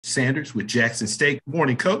Sanders with Jackson State. Good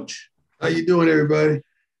morning, Coach. How you doing, everybody?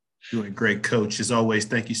 Doing great, Coach. As always,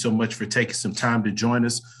 thank you so much for taking some time to join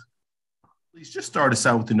us. Please just start us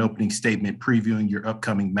out with an opening statement previewing your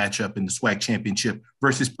upcoming matchup in the SWAC championship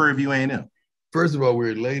versus Prairie View A&M. First of all,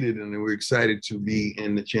 we're elated and we're excited to be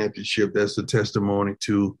in the championship. That's a testimony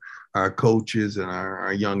to our coaches and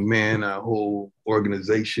our young men, our whole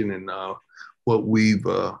organization, and what we've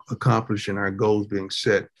accomplished and our goals being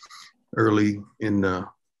set early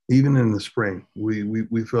even in the spring.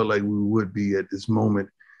 We felt like we would be at this moment.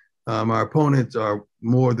 Our opponents are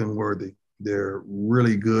more than worthy. They're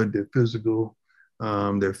really good. They're physical.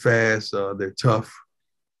 They're fast. They're tough.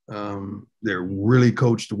 They're really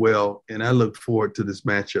coached well. And I look forward to this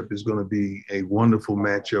matchup. It's going to be a wonderful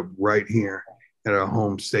matchup right here at our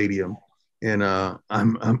home stadium. And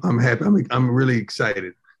I'm happy. I'm really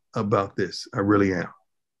excited about this. I really am.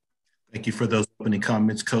 Thank you for those opening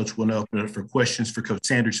comments, Coach. We'll now open it up for questions for Coach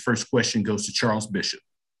Sanders. First question goes to Charles Bishop.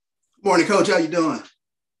 Good morning, Coach. How you doing?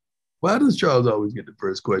 Why does Charles always get the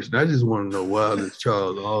first question? I just want to know, why does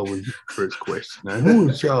Charles always get the first question? Now, who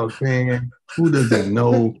is Charles paying? Who doesn't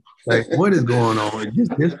know? Like, what is going on?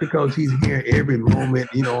 Just because he's here every moment,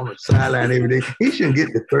 on the sideline every day, he shouldn't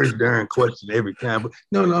get the first darn question every time. But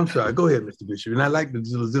no, I'm sorry. Go ahead, Mr. Bishop. And I like the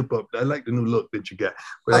zip up. I like the new look that you got.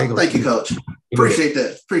 But thank you, Coach. Appreciate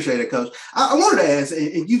that. Appreciate it, Coach. I wanted to ask,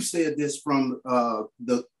 and you've said this from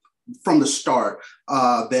the start,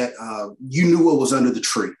 that you knew what was under the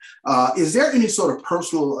tree. Is there any sort of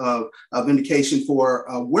personal indication for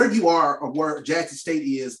where you are or where Jackson State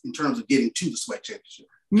is in terms of getting to the SWAC championship?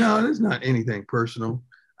 No, there's not anything personal.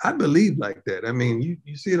 I believe like that. I mean,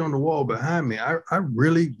 you see it on the wall behind me. I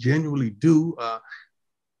really genuinely do.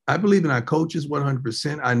 I believe in our coaches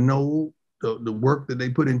 100%. I know the work that they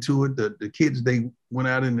put into it, the kids they went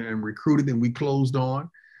out and recruited and we closed on,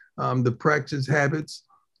 the practice habits,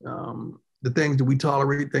 the things that we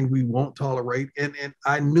tolerate, things we won't tolerate. And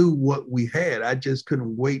I knew what we had. I just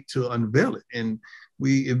couldn't wait to unveil it. And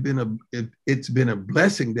it's been a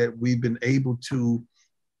blessing that we've been able to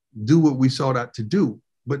do what we sought out to do.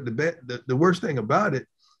 But the worst thing about it,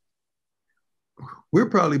 we're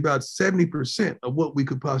probably about 70% of what we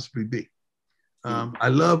could possibly be. I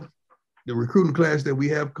love the recruiting class that we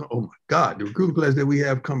have. Oh my God, the recruiting class that we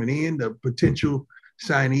have coming in, the potential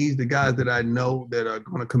signees, the guys that I know that are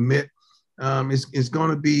going to commit. It's going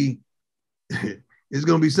to be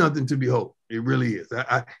something to behold. It really is.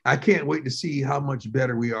 I can't wait to see how much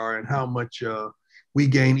better we are and how much we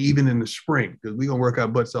gain even in the spring, because we're going to work our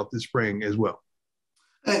butts off this spring as well.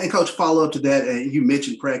 And Coach, follow up to that, and you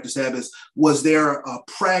mentioned practice habits. Was there a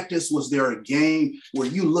practice? Was there a game where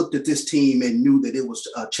you looked at this team and knew that it was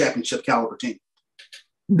a championship caliber team?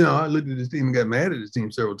 No, I looked at this team and got mad at this team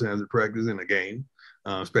several times at practice in a game,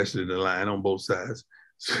 especially the line on both sides.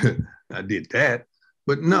 I did that.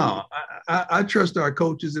 But no, I trust our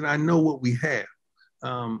coaches and I know what we have.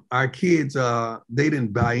 Our kids, they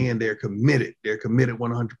didn't buy in. They're committed. They're committed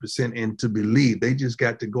 100% and to believe. They just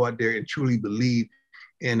got to go out there and truly believe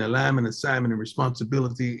in alignment, assignment, and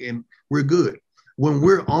responsibility, and we're good. When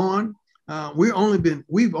we're on, we've only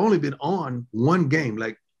been on one game,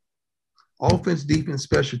 like offense, defense,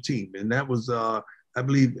 special team, and that was, I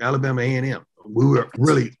believe, Alabama A&M. We were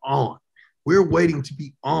really on. We're waiting to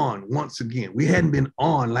be on once again. We hadn't been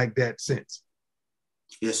on like that since.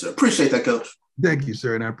 Yes, sir. Appreciate that, Coach. Thank you,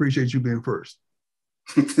 sir, and I appreciate you being first.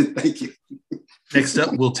 Thank you. Next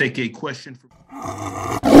up, we'll take a question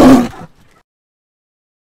from